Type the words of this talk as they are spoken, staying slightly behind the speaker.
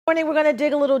Morning, we're going to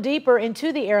dig a little deeper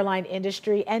into the airline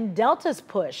industry and Delta's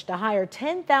push to hire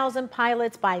 10,000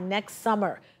 pilots by next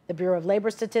summer. The Bureau of Labor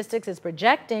Statistics is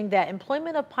projecting that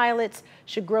employment of pilots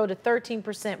should grow to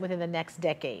 13% within the next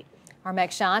decade. Our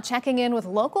Meg Shaw checking in with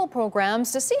local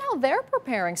programs to see how they're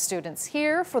preparing students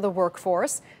here for the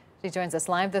workforce. She joins us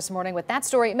live this morning with that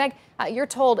story. Meg, you're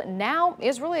told now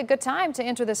is really a good time to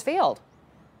enter this field.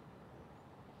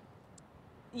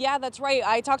 Yeah, that's right.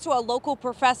 I talked to a local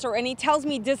professor and he tells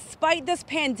me despite this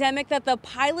pandemic that the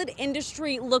pilot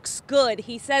industry looks good.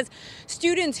 He says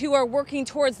students who are working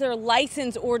towards their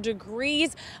license or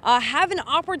degrees have an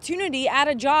opportunity at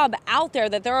a job out there,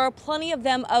 that there are plenty of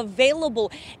them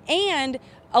available. And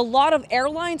a lot of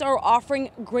airlines are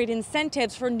offering great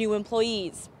incentives for new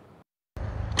employees.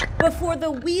 Before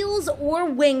the wheels or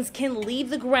wings can leave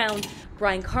the ground,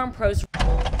 Brian Carmprost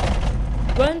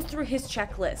runs through his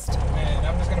checklist. And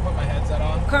I'm just going to put my headset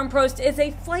on. Carmprost is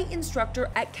a flight instructor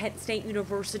at Kent State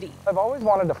University. I've always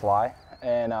wanted to fly,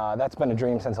 and that's been a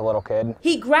dream since a little kid.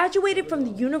 He graduated from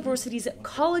the university's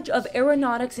College of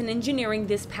Aeronautics and Engineering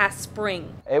this past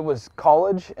spring. It was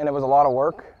college, and it was a lot of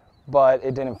work, but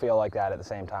it didn't feel like that at the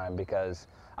same time because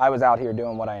I was out here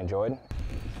doing what I enjoyed.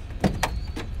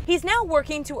 He's now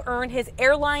working to earn his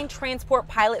airline transport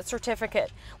pilot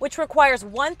certificate, which requires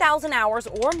 1,000 hours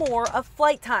or more of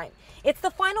flight time. It's the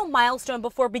final milestone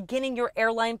before beginning your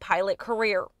airline pilot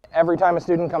career. Every time a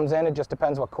student comes in, it just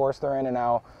depends what course they're in, and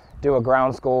I'll do a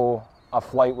ground school, a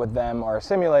flight with them, or a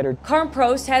simulator.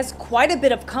 Carmprost has quite a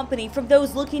bit of company from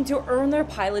those looking to earn their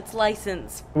pilot's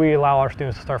license. We allow our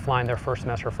students to start flying their first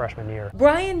semester of freshman year.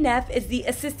 Brian Neff is the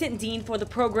assistant dean for the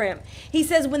program. He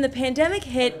says when the pandemic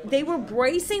hit, they were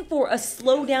bracing for a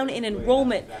slowdown in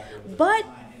enrollment, but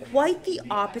quite the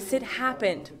opposite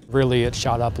happened. Really, it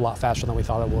shot up a lot faster than we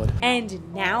thought it would.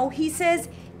 And now, he says,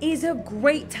 is a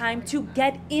great time to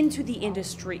get into the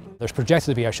industry. There's projected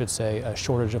to be, I should say, a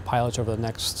shortage of pilots over the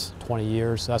next 20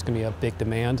 years. So that's going to be a big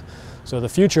demand. So the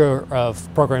future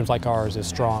of programs like ours is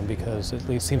strong because at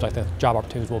least it seems like the job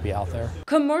opportunities will be out there.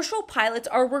 Commercial pilots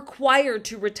are required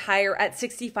to retire at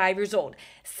 65 years old,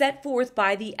 set forth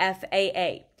by the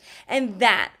FAA. And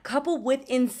that, coupled with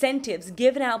incentives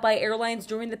given out by airlines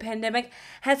during the pandemic,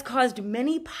 has caused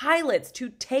many pilots to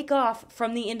take off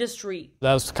from the industry.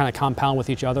 Those kind of compound with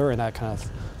each other, and that kind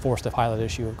of forced the pilot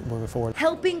issue moving forward.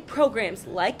 Helping programs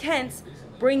like Kent's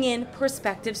bring in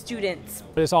prospective students.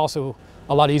 But it's also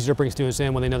a lot easier to bring students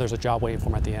in when they know there's a job waiting for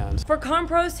them at the end. For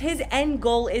Carmprost, his end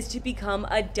goal is to become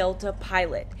a Delta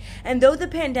pilot. And though the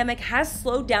pandemic has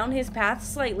slowed down his path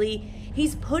slightly,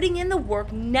 he's putting in the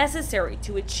work necessary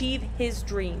to achieve his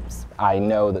dreams. I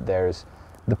know that there's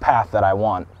the path that I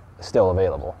want still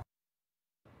available.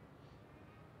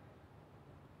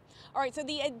 All right, so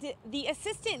the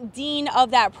assistant dean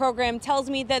of that program tells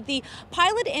me that the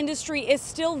pilot industry is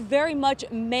still very much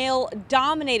male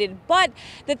dominated, but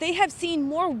that they have seen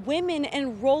more women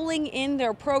enrolling in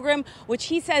their program, which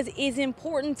he says is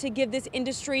important to give this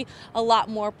industry a lot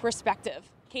more perspective.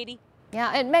 Katie?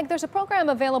 Yeah, and Meg, there's a program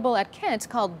available at Kent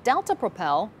called Delta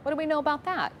Propel. What do we know about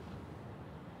that?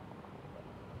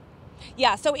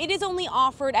 Yeah, so it is only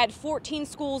offered at 14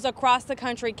 schools across the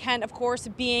country, Kent, of course,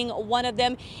 being one of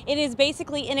them. It is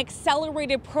basically an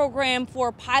accelerated program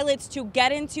for pilots to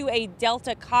get into a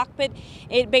Delta cockpit.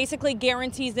 It basically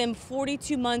guarantees them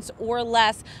 42 months or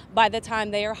less by the time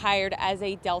they are hired as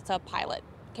a Delta pilot.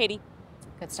 Katie?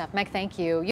 Good stuff. Meg, thank you.